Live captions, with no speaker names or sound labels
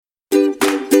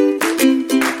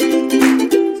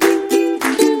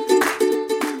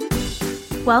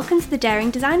welcome to the Daring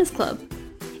Designers Club.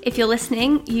 If you're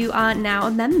listening, you are now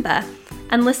a member.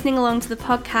 And listening along to the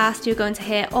podcast, you're going to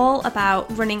hear all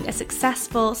about running a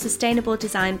successful, sustainable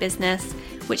design business,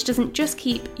 which doesn't just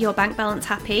keep your bank balance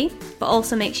happy, but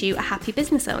also makes you a happy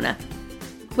business owner.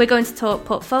 We're going to talk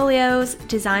portfolios,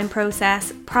 design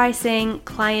process, pricing,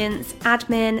 clients,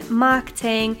 admin,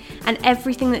 marketing, and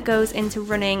everything that goes into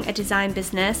running a design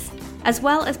business, as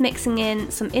well as mixing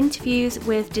in some interviews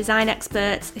with design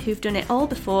experts who've done it all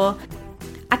before.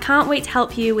 I can't wait to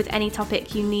help you with any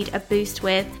topic you need a boost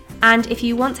with. And if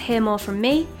you want to hear more from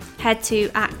me, head to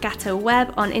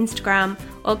 @GattoWeb on Instagram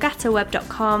or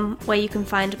gattoweb.com, where you can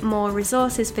find more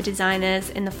resources for designers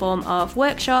in the form of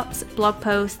workshops, blog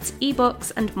posts,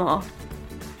 ebooks, and more.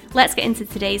 Let's get into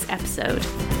today's episode.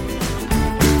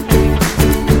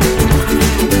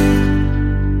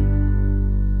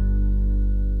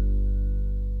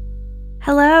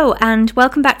 Hello, and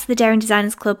welcome back to the Daring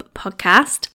Designers Club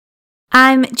podcast.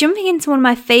 I'm jumping into one of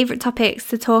my favourite topics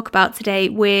to talk about today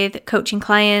with coaching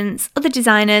clients, other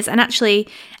designers, and actually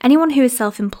anyone who is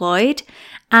self-employed,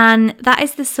 and that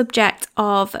is the subject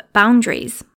of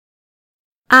boundaries.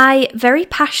 I very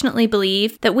passionately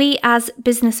believe that we as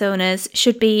business owners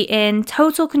should be in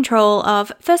total control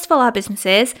of, first of all, our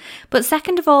businesses, but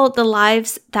second of all, the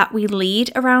lives that we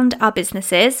lead around our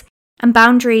businesses. And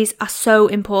boundaries are so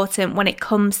important when it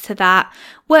comes to that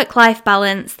work-life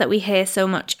balance that we hear so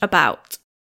much about.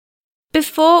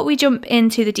 Before we jump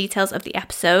into the details of the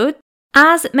episode,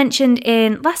 as mentioned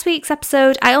in last week's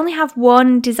episode, I only have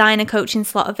one designer coaching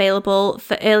slot available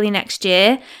for early next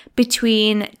year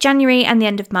between January and the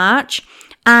end of March.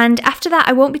 And after that,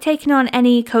 I won't be taking on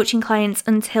any coaching clients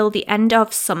until the end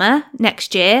of summer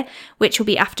next year, which will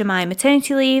be after my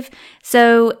maternity leave.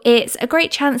 So it's a great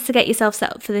chance to get yourself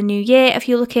set up for the new year if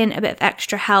you're looking a bit of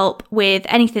extra help with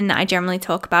anything that I generally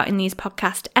talk about in these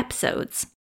podcast episodes.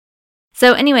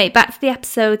 So anyway, back to the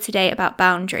episode today about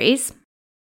boundaries.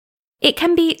 It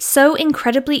can be so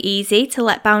incredibly easy to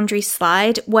let boundaries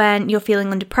slide when you're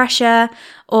feeling under pressure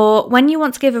or when you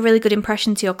want to give a really good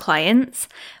impression to your clients.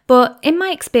 But in my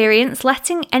experience,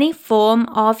 letting any form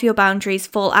of your boundaries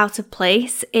fall out of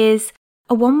place is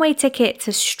a one-way ticket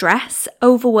to stress,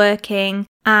 overworking,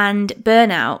 and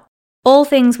burnout. All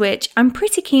things which I'm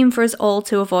pretty keen for us all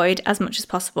to avoid as much as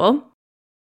possible.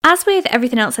 As with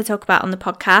everything else I talk about on the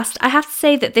podcast, I have to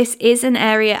say that this is an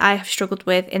area I have struggled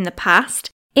with in the past.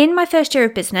 In my first year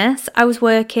of business, I was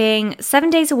working 7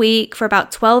 days a week for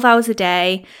about 12 hours a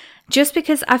day, just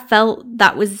because I felt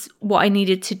that was what I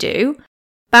needed to do.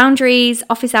 Boundaries,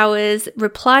 office hours,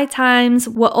 reply times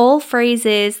were all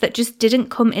phrases that just didn't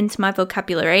come into my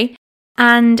vocabulary.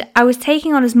 And I was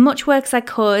taking on as much work as I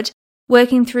could,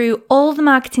 working through all the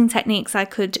marketing techniques I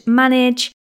could manage,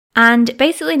 and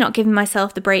basically not giving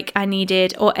myself the break I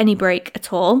needed or any break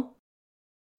at all.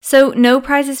 So no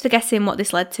prizes for guessing what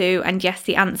this led to, and yes,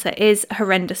 the answer is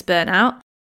horrendous burnout.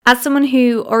 As someone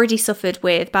who already suffered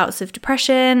with bouts of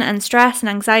depression and stress and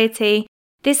anxiety,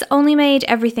 this only made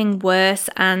everything worse,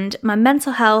 and my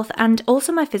mental health and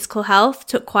also my physical health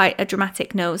took quite a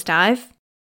dramatic nosedive.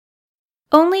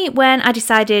 Only when I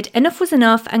decided enough was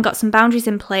enough and got some boundaries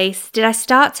in place did I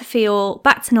start to feel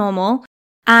back to normal,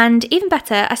 and even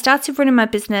better, I started running my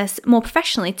business more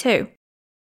professionally too.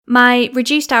 My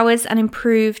reduced hours and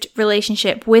improved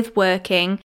relationship with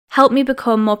working helped me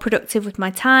become more productive with my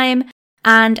time,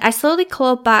 and I slowly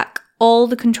clawed back all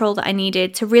the control that I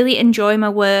needed to really enjoy my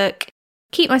work,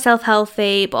 keep myself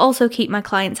healthy, but also keep my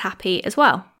clients happy as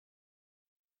well.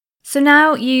 So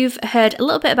now you've heard a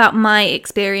little bit about my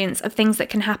experience of things that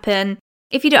can happen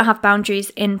if you don't have boundaries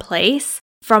in place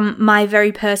from my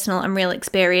very personal and real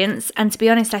experience. And to be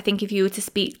honest, I think if you were to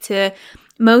speak to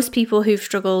most people who've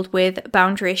struggled with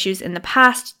boundary issues in the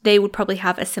past, they would probably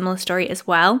have a similar story as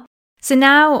well. So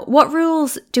now, what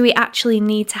rules do we actually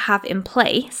need to have in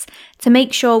place to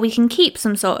make sure we can keep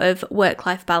some sort of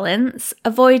work-life balance,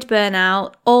 avoid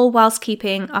burnout, all whilst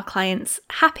keeping our clients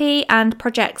happy and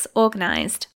projects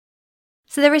organised?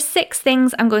 So there are 6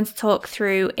 things I'm going to talk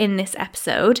through in this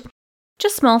episode.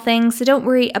 Just small things, so don't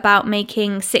worry about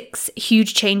making 6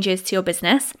 huge changes to your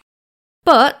business.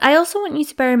 But I also want you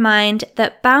to bear in mind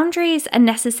that boundaries are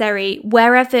necessary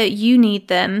wherever you need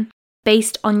them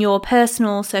based on your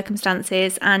personal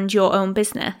circumstances and your own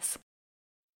business.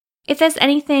 If there's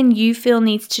anything you feel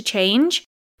needs to change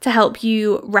to help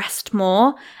you rest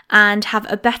more and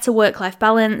have a better work-life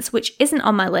balance, which isn't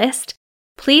on my list,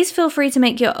 please feel free to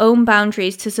make your own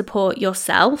boundaries to support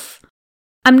yourself.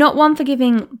 I'm not one for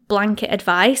giving blanket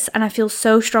advice, and I feel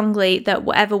so strongly that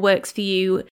whatever works for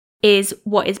you is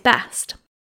what is best.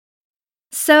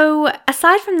 So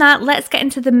aside from that, let's get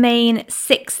into the main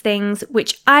 6 things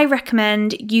which I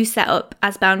recommend you set up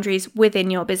as boundaries within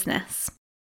your business.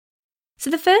 So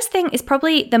the first thing is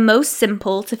probably the most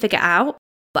simple to figure out,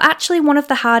 but actually one of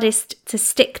the hardest to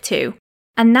stick to,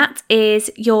 and that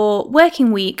is your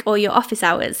working week or your office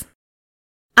hours.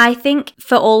 I think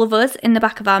for all of us in the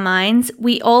back of our minds,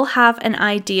 we all have an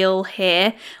ideal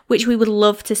here which we would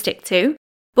love to stick to,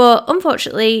 but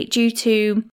unfortunately due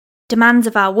to demands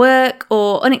of our work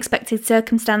or unexpected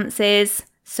circumstances,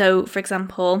 so for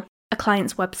example, a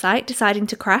client's website deciding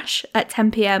to crash at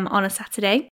 10 p.m. on a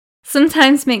Saturday,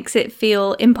 sometimes makes it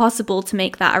feel impossible to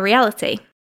make that a reality.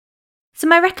 So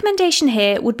my recommendation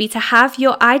here would be to have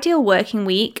your ideal working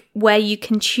week where you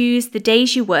can choose the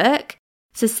days you work,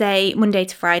 so say Monday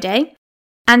to Friday,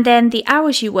 and then the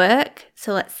hours you work,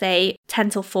 so let's say 10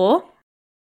 till 4.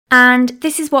 And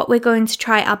this is what we're going to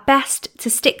try our best to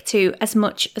stick to as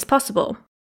much as possible.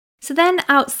 So then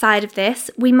outside of this,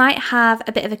 we might have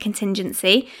a bit of a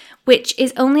contingency, which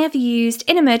is only ever used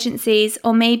in emergencies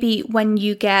or maybe when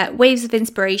you get waves of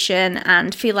inspiration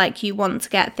and feel like you want to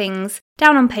get things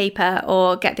down on paper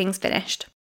or get things finished.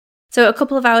 So a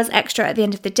couple of hours extra at the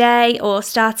end of the day or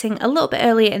starting a little bit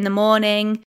earlier in the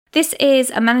morning. This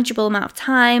is a manageable amount of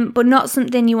time, but not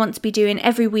something you want to be doing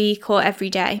every week or every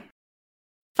day.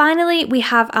 Finally, we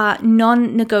have our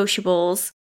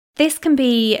non-negotiables. This can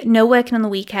be no working on the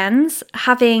weekends,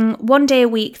 having 1 day a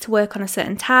week to work on a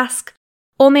certain task,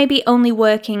 or maybe only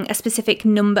working a specific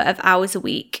number of hours a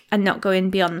week and not going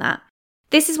beyond that.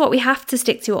 This is what we have to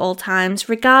stick to at all times,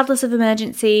 regardless of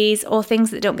emergencies or things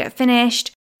that don't get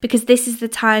finished, because this is the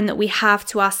time that we have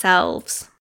to ourselves.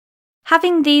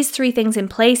 Having these 3 things in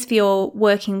place for your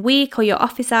working week or your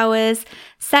office hours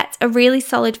sets a really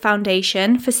solid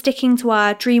foundation for sticking to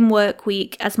our dream work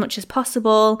week as much as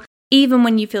possible, even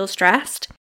when you feel stressed,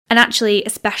 and actually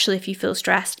especially if you feel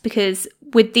stressed, because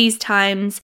with these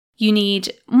times you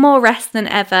need more rest than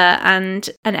ever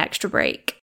and an extra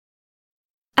break.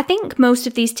 I think most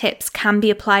of these tips can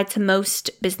be applied to most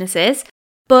businesses,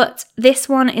 but this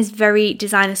one is very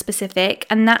designer specific,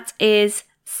 and that is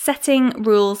setting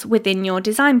rules within your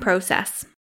design process.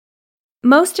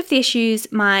 Most of the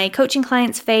issues my coaching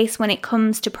clients face when it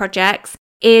comes to projects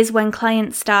is when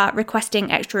clients start requesting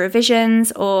extra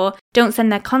revisions or don't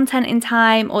send their content in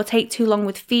time or take too long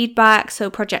with feedback so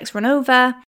projects run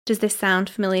over. Does this sound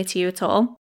familiar to you at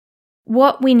all?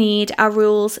 What we need are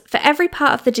rules for every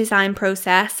part of the design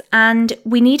process, and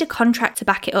we need a contract to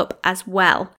back it up as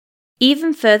well.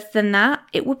 Even further than that,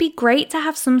 it would be great to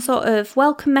have some sort of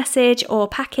welcome message or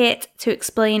packet to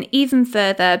explain even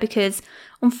further, because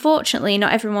unfortunately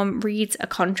not everyone reads a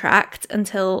contract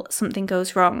until something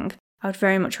goes wrong. I would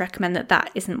very much recommend that that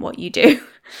isn't what you do.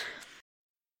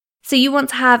 So you want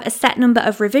to have a set number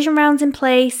of revision rounds in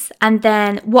place, and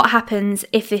then what happens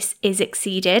if this is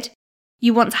exceeded.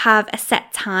 You want to have a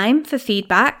set time for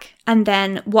feedback, and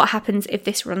then what happens if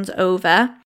this runs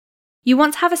over. You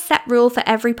want to have a set rule for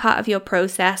every part of your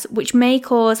process, which may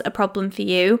cause a problem for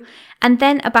you, and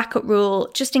then a backup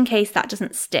rule just in case that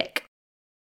doesn't stick.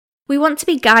 We want to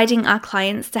be guiding our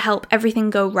clients to help everything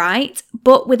go right,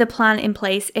 but with a plan in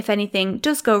place if anything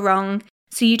does go wrong,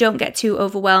 so you don't get too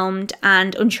overwhelmed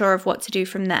and unsure of what to do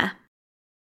from there.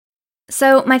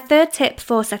 So my third tip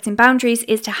for setting boundaries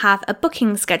is to have a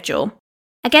booking schedule.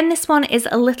 Again, this one is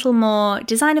a little more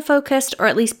designer focused, or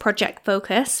at least project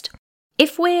focused.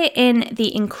 If we're in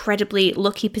the incredibly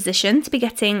lucky position to be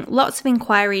getting lots of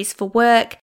inquiries for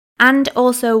work and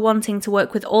also wanting to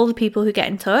work with all the people who get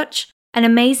in touch, an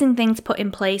amazing thing to put in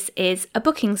place is a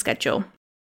booking schedule.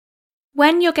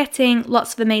 When you're getting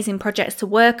lots of amazing projects to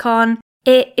work on,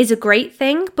 it is a great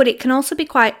thing, but it can also be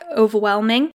quite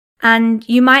overwhelming, and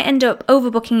you might end up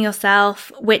overbooking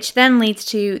yourself, which then leads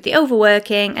to the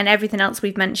overworking and everything else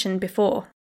we've mentioned before.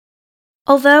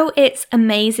 Although it's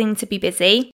amazing to be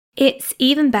busy, it's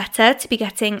even better to be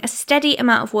getting a steady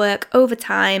amount of work over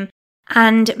time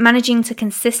and managing to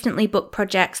consistently book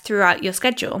projects throughout your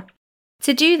schedule.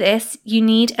 To do this, you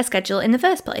need a schedule in the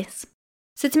first place.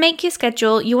 So to make your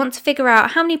schedule, you want to figure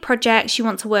out how many projects you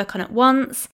want to work on at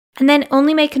once, and then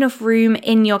only make enough room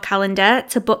in your calendar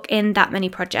to book in that many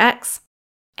projects.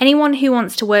 Anyone who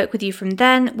wants to work with you from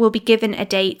then will be given a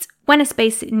date when a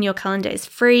space in your calendar is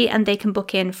free, and they can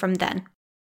book in from then.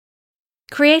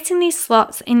 Creating these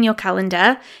slots in your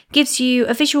calendar gives you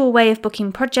a visual way of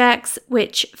booking projects,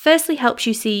 which firstly helps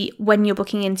you see when you're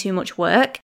booking in too much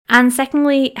work, and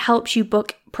secondly helps you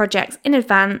book projects in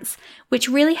advance, which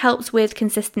really helps with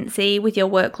consistency with your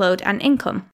workload and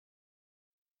income.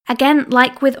 Again,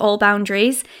 like with all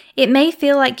boundaries, it may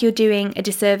feel like you're doing a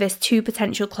disservice to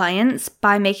potential clients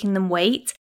by making them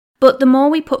wait, But the more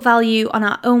we put value on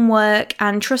our own work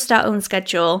and trust our own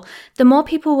schedule, the more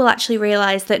people will actually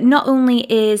realise that not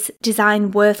only is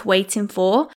design worth waiting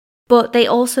for, but they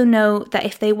also know that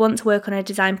if they want to work on a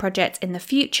design project in the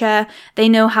future, they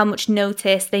know how much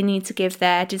notice they need to give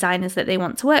their designers that they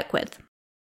want to work with.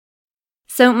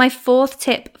 So my fourth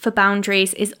tip for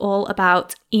boundaries is all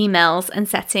about emails and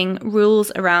setting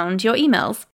rules around your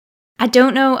emails. I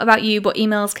don't know about you, but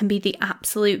emails can be the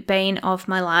absolute bane of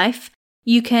my life.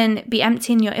 You can be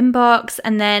emptying your inbox,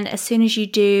 and then as soon as you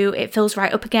do, it fills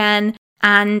right up again,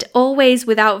 and always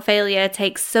without failure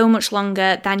takes so much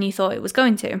longer than you thought it was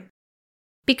going to.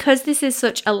 Because this is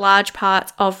such a large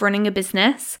part of running a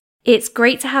business, it's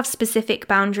great to have specific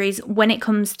boundaries when it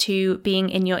comes to being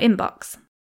in your inbox.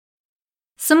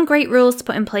 Some great rules to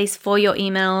put in place for your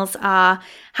emails are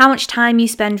how much time you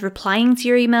spend replying to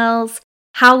your emails,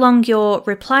 how long your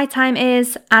reply time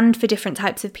is, and for different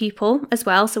types of people as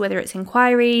well, so whether it's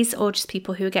inquiries or just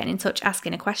people who are getting in touch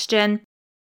asking a question,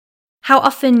 how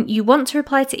often you want to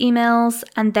reply to emails,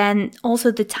 and then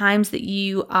also the times that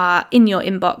you are in your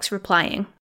inbox replying.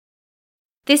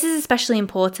 This is especially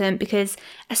important because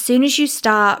as soon as you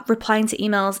start replying to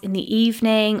emails in the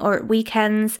evening or at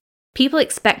weekends, people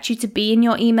expect you to be in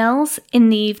your emails in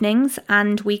the evenings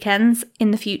and weekends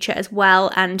in the future as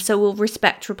well, and so will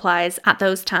respect replies at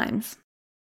those times.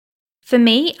 For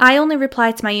me, I only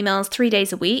reply to my emails 3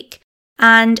 days a week,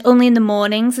 and only in the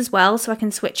mornings as well, so I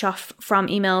can switch off from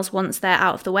emails once they're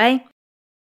out of the way.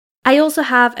 I also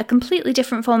have a completely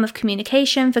different form of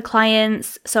communication for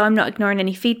clients, so I'm not ignoring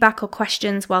any feedback or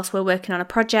questions whilst we're working on a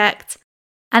project.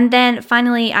 And then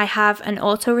finally, I have an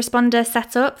autoresponder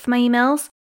set up for my emails.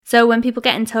 So when people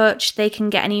get in touch, they can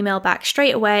get an email back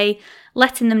straight away,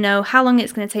 letting them know how long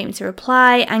it's going to take me to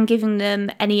reply and giving them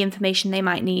any information they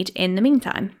might need in the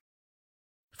meantime.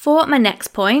 For my next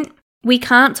point, we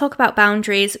can't talk about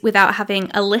boundaries without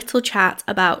having a little chat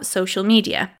about social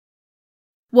media.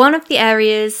 One of the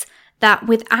areas that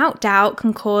without doubt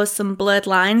can cause some blurred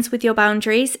lines with your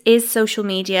boundaries is social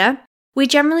media. We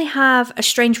generally have a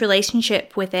strange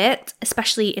relationship with it,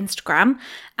 especially Instagram,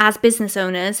 as business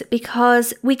owners,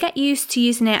 because we get used to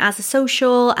using it as a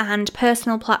social and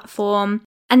personal platform,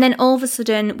 and then all of a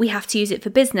sudden we have to use it for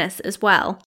business as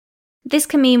well. This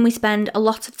can mean we spend a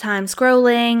lot of time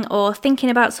scrolling or thinking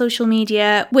about social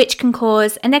media, which can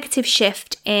cause a negative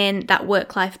shift in that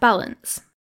work-life balance.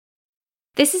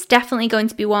 This is definitely going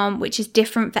to be one which is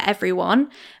different for everyone,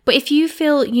 but if you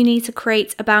feel you need to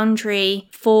create a boundary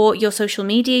for your social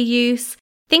media use,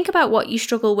 think about what you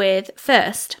struggle with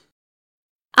first.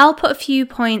 I'll put a few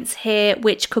points here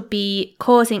which could be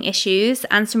causing issues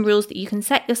and some rules that you can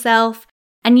set yourself,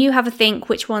 and you have a think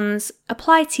which ones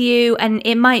apply to you, and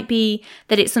it might be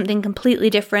that it's something completely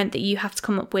different that you have to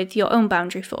come up with your own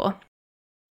boundary for.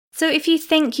 So if you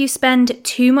think you spend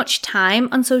too much time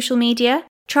on social media,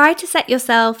 try to set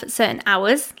yourself certain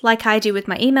hours, like I do with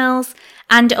my emails,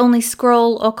 and only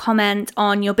scroll or comment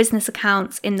on your business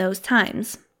accounts in those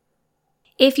times.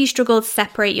 If you struggle to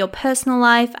separate your personal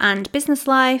life and business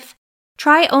life,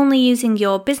 try only using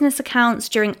your business accounts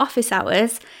during office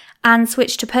hours and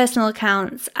switch to personal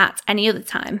accounts at any other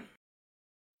time.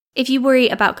 If you worry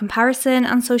about comparison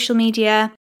on social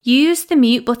media, use the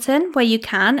mute button where you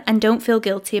can and don't feel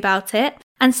guilty about it.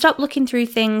 And stop looking through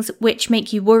things which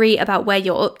make you worry about where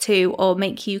you're up to or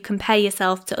make you compare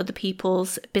yourself to other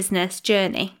people's business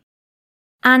journey.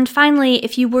 And finally,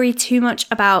 if you worry too much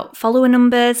about follower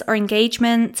numbers or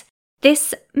engagement,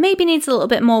 this maybe needs a little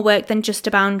bit more work than just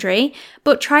a boundary,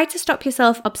 but try to stop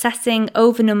yourself obsessing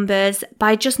over numbers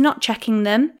by just not checking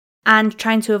them and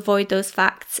trying to avoid those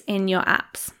facts in your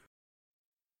apps.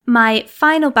 My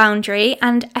final boundary,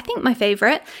 and I think my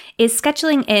favourite, is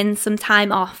scheduling in some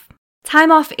time off.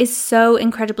 Time off is so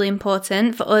incredibly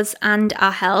important for us and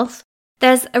our health.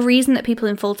 There's a reason that people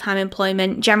in full-time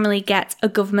employment generally get a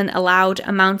government-allowed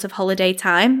amount of holiday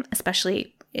time,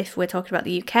 especially if we're talking about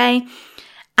the UK,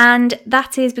 and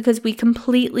that is because we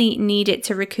completely need it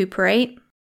to recuperate.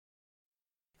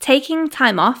 Taking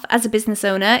time off as a business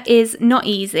owner is not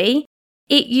easy.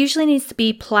 It usually needs to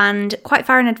be planned quite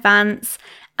far in advance,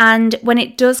 and when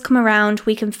it does come around,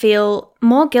 we can feel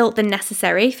more guilt than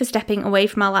necessary for stepping away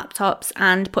from our laptops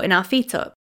and putting our feet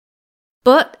up.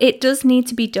 But it does need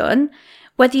to be done,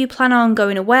 whether you plan on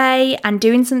going away and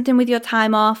doing something with your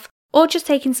time off, or just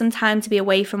taking some time to be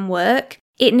away from work,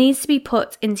 it needs to be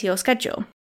put into your schedule.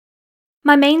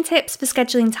 My main tips for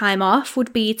scheduling time off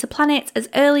would be to plan it as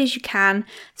early as you can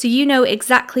so you know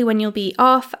exactly when you'll be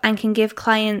off and can give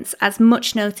clients as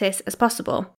much notice as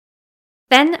possible.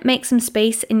 Then make some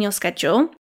space in your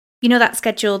schedule. You know that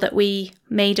schedule that we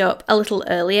made up a little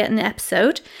earlier in the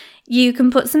episode? You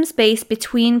can put some space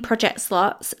between project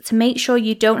slots to make sure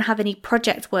you don't have any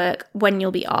project work when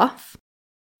you'll be off.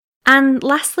 And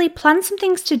lastly, plan some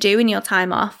things to do in your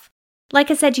time off.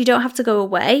 Like I said, you don't have to go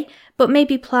away, but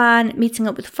maybe plan meeting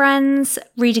up with friends,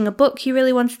 reading a book you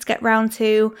really wanted to get round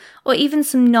to, or even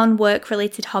some non-work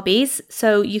related hobbies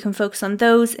so you can focus on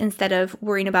those instead of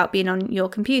worrying about being on your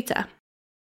computer.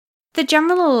 The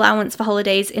general allowance for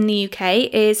holidays in the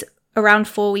UK is around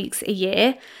 4 weeks a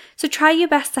year, so try your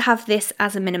best to have this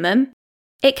as a minimum.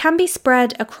 It can be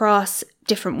spread across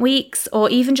different weeks or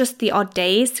even just the odd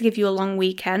days to give you a long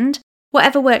weekend,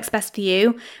 whatever works best for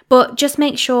you, but just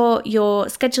make sure you're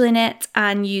scheduling it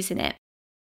and using it.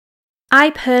 I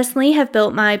personally have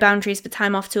built my boundaries for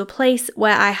time off to a place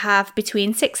where I have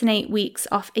between 6 and 8 weeks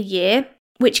off a year,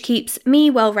 which keeps me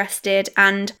well rested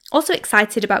and also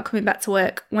excited about coming back to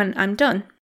work when I'm done.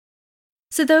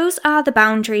 So those are the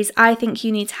boundaries I think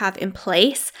you need to have in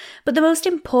place, but the most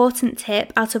important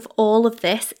tip out of all of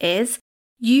this is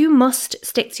you must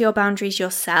stick to your boundaries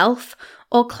yourself,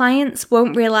 or clients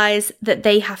won't realise that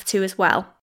they have to as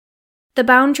well. The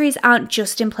boundaries aren't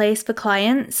just in place for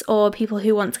clients or people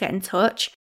who want to get in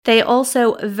touch, they are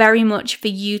also very much for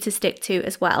you to stick to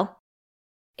as well.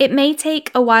 It may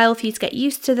take a while for you to get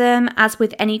used to them, as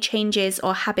with any changes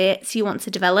or habits you want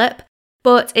to develop,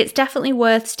 but it's definitely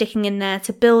worth sticking in there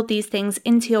to build these things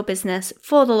into your business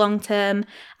for the long term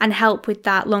and help with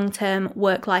that long-term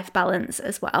work-life balance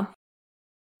as well.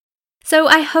 So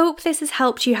I hope this has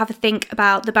helped you have a think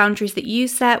about the boundaries that you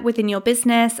set within your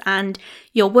business and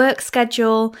your work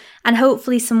schedule, and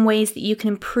hopefully some ways that you can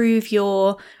improve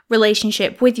your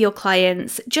relationship with your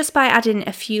clients just by adding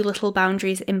a few little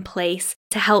boundaries in place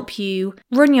to help you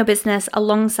run your business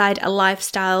alongside a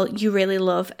lifestyle you really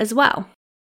love as well.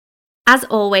 As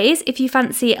always, if you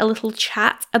fancy a little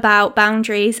chat about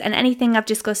boundaries and anything I've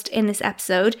discussed in this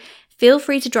episode, feel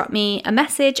free to drop me a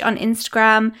message on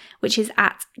Instagram, which is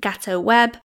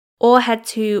 @GattoWeb, or head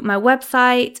to my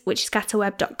website, which is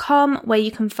gattoweb.com, where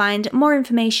you can find more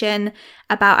information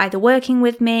about either working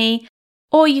with me,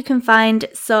 or you can find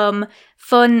some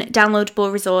fun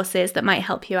downloadable resources that might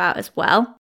help you out as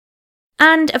well.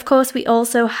 And of course, we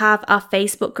also have our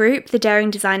Facebook group, the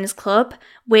Daring Designers Club,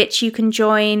 which you can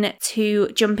join to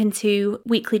jump into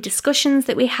weekly discussions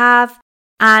that we have,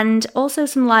 and also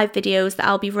some live videos that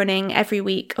I'll be running every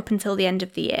week up until the end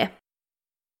of the year.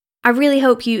 I really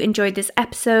hope you enjoyed this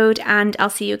episode, and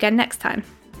I'll see you again next time.